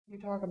You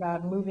talk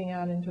about moving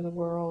out into the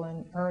world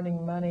and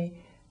earning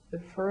money. The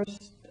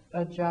first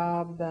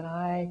job that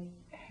I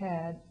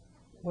had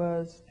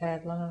was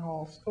at London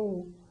Hall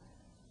School.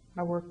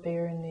 I worked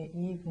there in the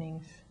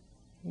evenings.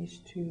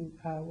 Used to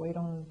wait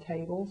on the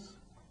tables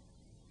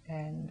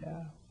and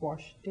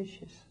wash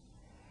dishes.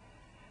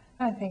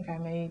 I think I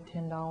made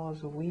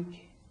 $10 a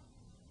week,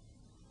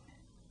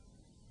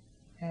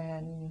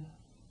 and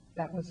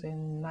that was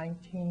in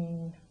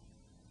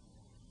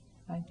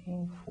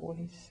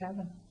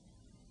 1947.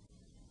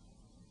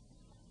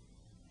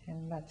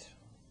 And that's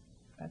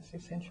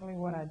essentially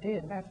what I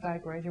did. After I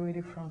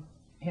graduated from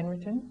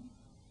Henryton,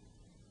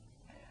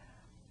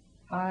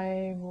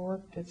 I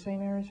worked at St.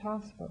 Mary's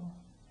Hospital,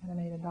 and I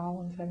made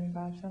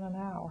 $1.75 an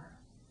hour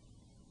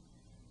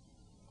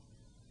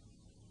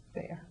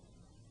there.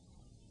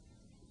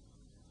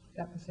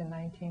 That was in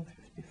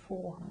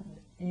 1954.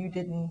 You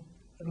didn't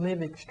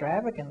live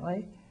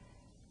extravagantly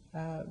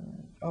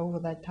over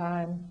that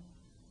time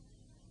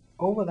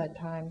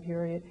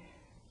period.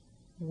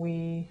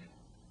 We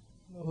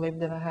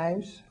lived in a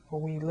house, or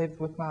we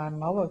lived with my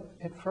mother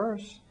at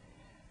first,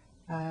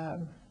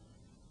 and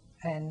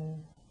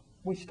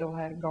we still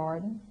had a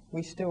garden.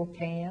 We still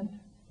canned.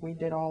 We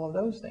did all of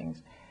those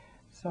things.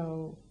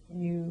 So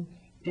you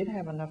did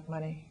have enough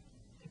money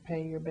to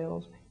pay your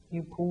bills.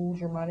 You pooled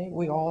your money.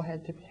 We all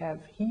had to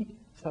have heat,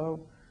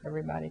 so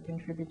everybody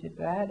contributed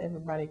to that.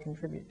 Everybody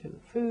contributed to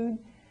the food.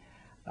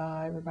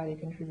 Everybody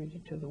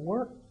contributed to the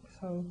work.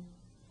 So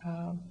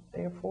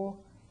therefore,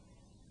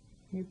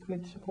 you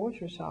could support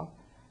yourself.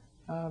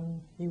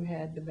 You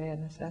had the bare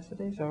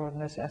necessities,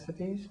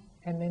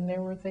 and then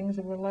there were things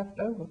that were left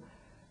over.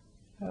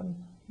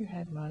 You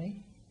had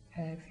money.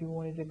 If you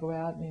wanted to go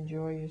out and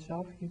enjoy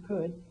yourself, you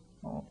could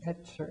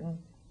at certain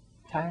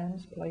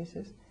times,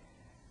 places.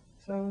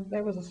 So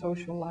there was a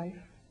social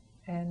life,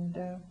 and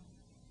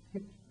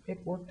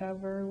it worked out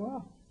very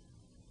well.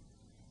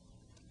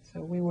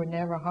 So we were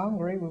never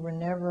hungry. We were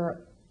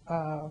never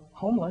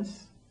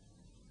homeless.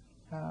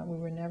 We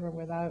were never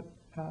without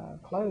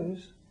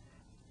clothes.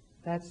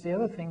 That's the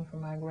other thing for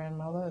my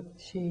grandmother.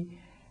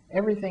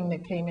 Everything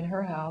that came in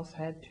her house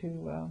had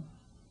to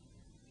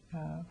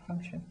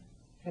function,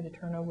 had to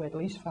turn over at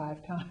least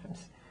 5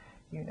 times.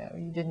 You know,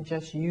 you didn't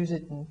just use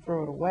it and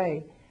throw it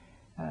away.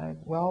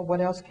 Well,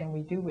 what else can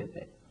we do with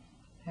it?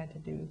 Had to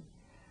do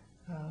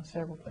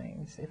several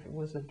things. If it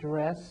was a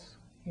dress,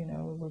 you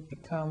know, it would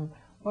become,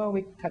 well,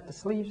 we can cut the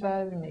sleeves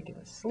out of it, make it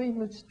a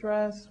sleeveless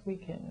dress. We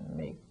can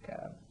make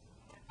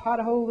pot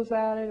holders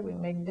out of it. We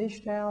can make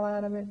dish towel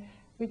out of it.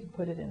 We can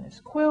put it in this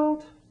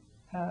quilt.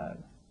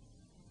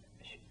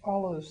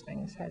 All of those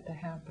things had to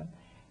happen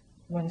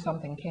when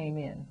something came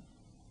in.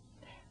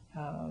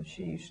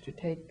 She used to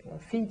take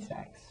feed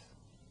sacks,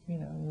 you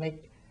know,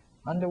 make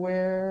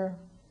underwear.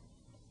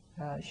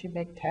 She'd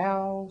make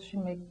towels.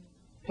 She'd make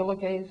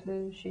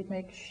pillowcases. She'd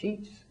make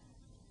sheets.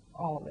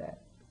 All of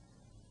that.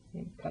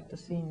 You'd cut the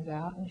seams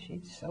out and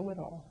she'd sew it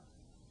all.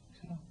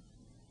 So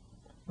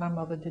my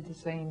mother did the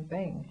same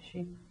thing.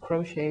 She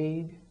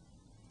crocheted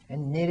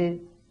and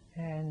knitted,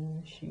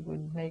 and she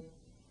would make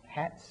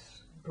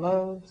hats,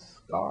 gloves,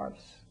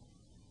 scarves,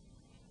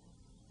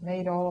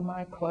 made all of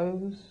my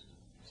clothes.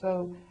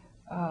 So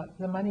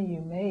the money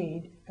you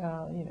made,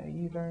 you know,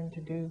 you learned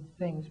to do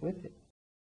things with it.